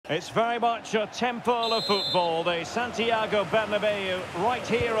It's very much a temple of football, the Santiago Bernabeu, right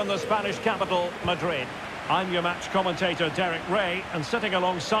here in the Spanish capital, Madrid. I'm your match commentator, Derek Ray, and sitting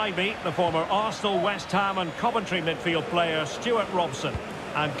alongside me, the former Arsenal, West Ham and Coventry midfield player, Stuart Robson.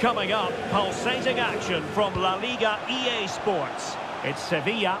 And coming up, pulsating action from La Liga EA Sports. It's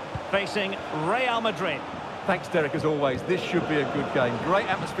Sevilla facing Real Madrid. Thanks, Derek, as always. This should be a good game. Great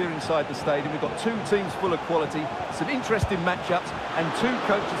atmosphere inside the stadium. We've got two teams full of quality, some interesting matchups, and two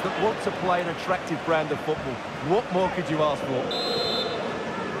coaches that want to play an attractive brand of football. What more could you ask for?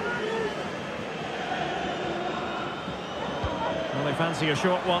 Well, they fancy a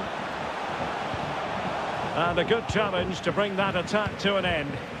short one. And a good challenge to bring that attack to an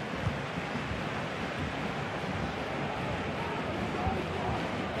end.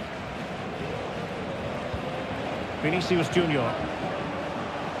 Vinicius Junior.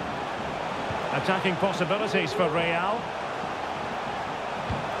 Attacking possibilities for Real.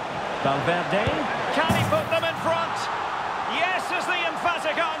 Valverde. Can he put them in front? Yes is the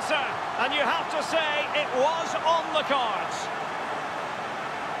emphatic answer. And you have to say it was on the cards.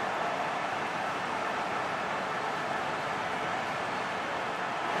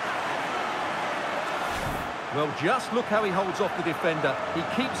 Well, just look how he holds off the defender. He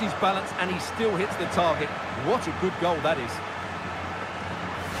keeps his balance and he still hits the target. What a good goal that is.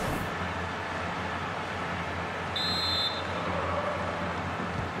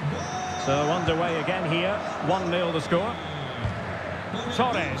 So underway again here. 1-0 the score.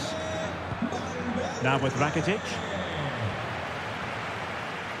 Torres. Now with Rakitic.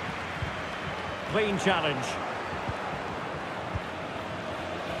 Clean challenge.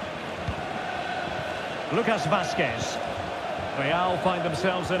 Lucas Vazquez. Real find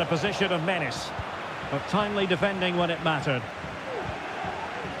themselves in a position of menace, but timely defending when it mattered.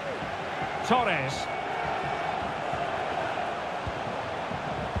 Torres.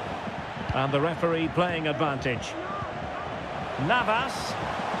 And the referee playing advantage. Navas.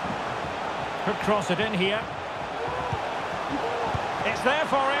 Could cross it in here. It's there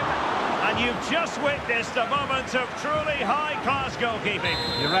for him. And you've just witnessed a moment of truly high-class goalkeeping.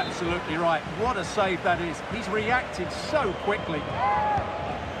 You're absolutely right. What a save that is. He's reacted so quickly.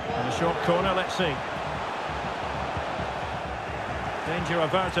 And a short corner, let's see. Danger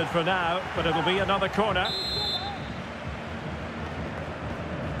averted for now, but it'll be another corner.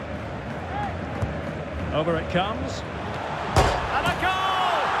 Over it comes. And a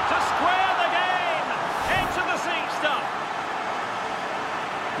goal to square the game. Into the seat stuff.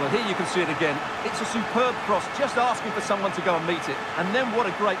 Well, here you can see it again. It's a superb cross, just asking for someone to go and meet it. And then what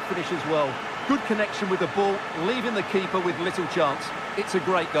a great finish as well. Good connection with the ball, leaving the keeper with little chance. It's a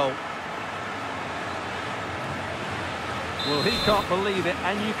great goal. Well, he can't believe it,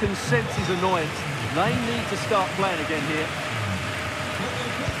 and you can sense his annoyance. They need to start playing again here.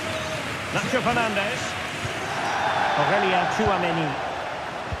 Nacho Fernandez. Aurelien Tchouameni.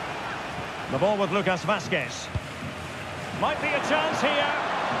 The ball with Lucas Vazquez. Might be a chance here.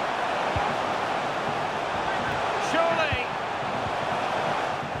 Surely.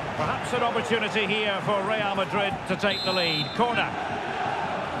 Perhaps an opportunity here for Real Madrid to take the lead. Corner.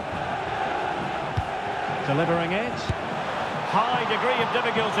 Delivering it. High degree of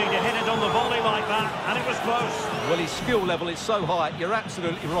difficulty to hit it on the volley like that, and it was close. Well, his skill level is so high. You're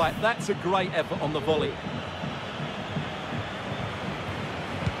absolutely right. That's a great effort on the volley.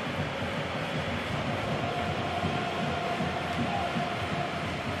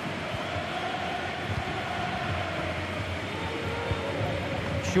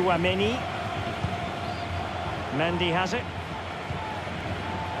 Tchouameni. Mendy has it.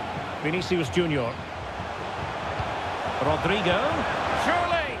 Vinicius Junior. Rodrigo.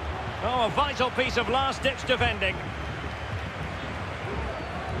 Surely. Oh, a vital piece of last-ditch defending.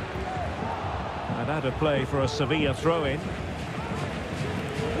 And out of play for a Sevilla throw-in.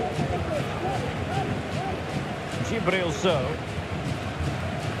 Gibril So.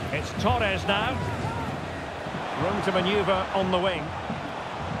 It's Torres now. Room to manoeuvre on the wing.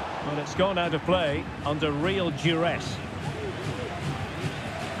 Well, it's gone out of play under real duress.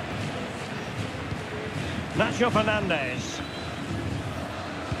 Nacho Fernandez.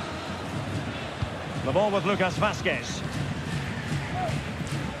 The ball with Lucas Vazquez.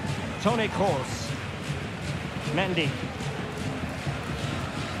 Toni Kroos. Mendy.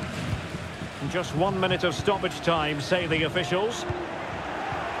 Just 1 minute of stoppage time, say the officials.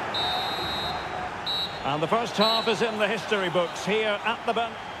 And the first half is in the history books here at the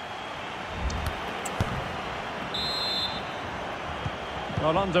bench.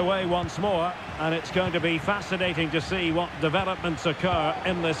 Well, underway once more, and it's going to be fascinating to see what developments occur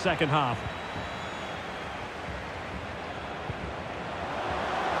in this second half.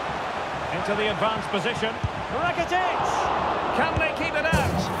 Into the advanced position. Rakitic! Can they keep it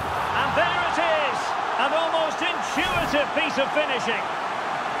out? And there it is! An almost intuitive piece of finishing.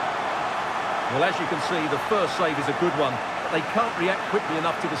 Well, as you can see, the first save is a good one. But they can't react quickly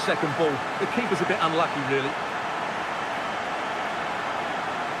enough to the second ball. The keeper's a bit unlucky, really.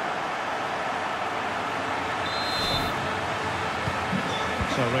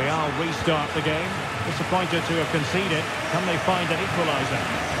 So Real restart the game. Disappointed to have conceded. Can they find an equaliser?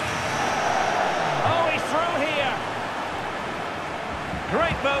 Oh, he's through here.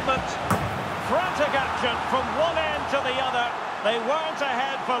 Great moment. Frantic action from one end to the other. They weren't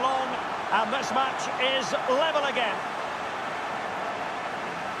ahead for long, and this match is level again.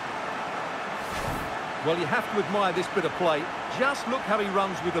 Well, you have to admire this bit of play. Just look how he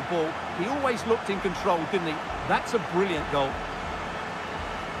runs with the ball. He always looked in control, didn't he? That's a brilliant goal.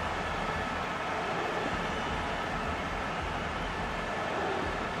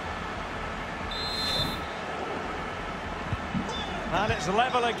 And it's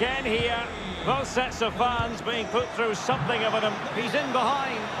level again here. Both sets of fans being put through something of it. He's in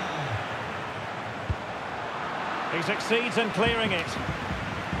behind. He succeeds in clearing it.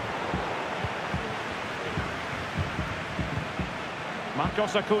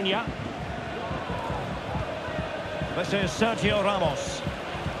 Marcos Acuna. This is Sergio Ramos.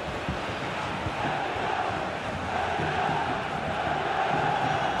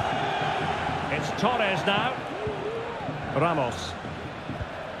 It's Torres now. Ramos.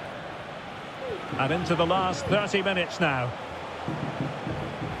 And into the last 30 minutes now.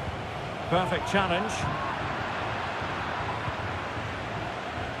 Perfect challenge.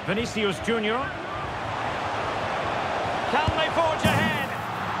 Vinicius Junior. Can they forge ahead?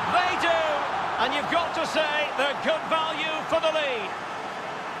 They do! And you've got to say they're good value for the lead.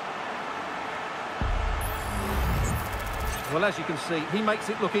 Well, as you can see, he makes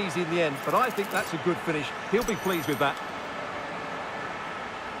it look easy in the end, but I think that's a good finish. He'll be pleased with that.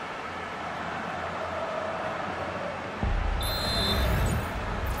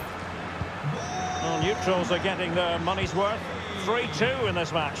 Well, neutrals are getting their money's worth. 3-2 in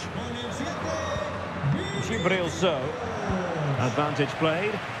this match. Gibril So. Advantage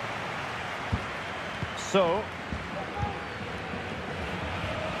played. So.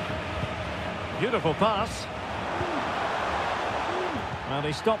 Beautiful pass. Well,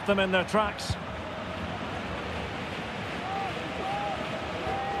 he stopped them in their tracks.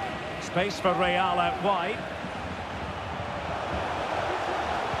 Space for Real out wide.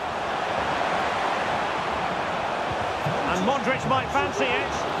 And Modric might fancy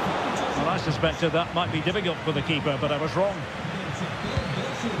it. Well, I suspected that might be difficult for the keeper, but I was wrong.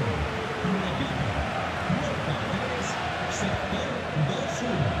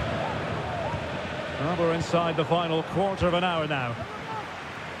 Well, we're inside the final quarter of an hour now.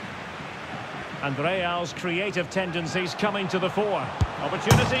 And Real's creative tendencies coming to the fore.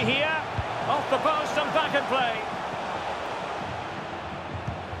 Opportunity here. Off the post and back in play.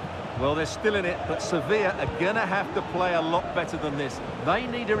 Well, they're still in it, but Sevilla are going to have to play a lot better than this. They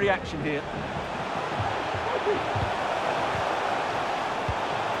need a reaction here.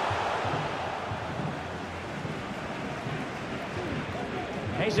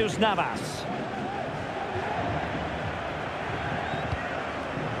 Jesus Navas.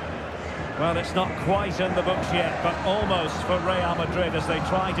 Well, it's not quite in the books yet, but almost for Real Madrid as they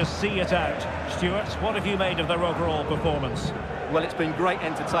try to see it out. Stuart, what have you made of their overall performance? Well, it's been great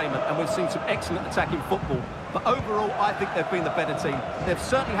entertainment, and we've seen some excellent attacking football. But overall, I think they've been the better team. They've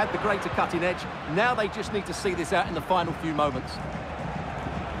certainly had the greater cutting edge. Now they just need to see this out in the final few moments.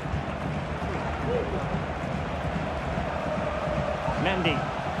 Mendy.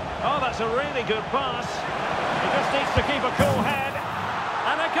 Oh, that's a really good pass. He just needs to keep a cool head.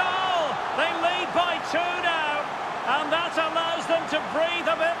 And a goal! They lead by 2 now. And that allows them to breathe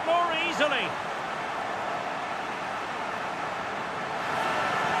a bit more easily.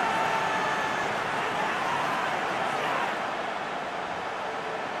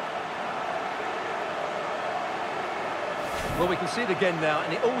 Well, we can see it again now,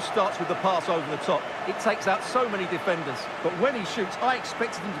 and it all starts with the pass over the top. It takes out so many defenders. But when he shoots, I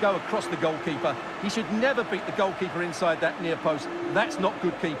expected him to go across the goalkeeper. He should never beat the goalkeeper inside that near post. That's not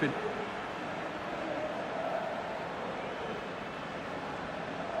good keeping.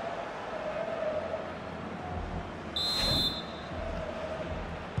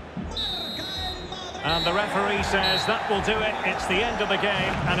 And the referee says that will do it. It's the end of the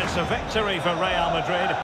game, and it's a victory for Real Madrid.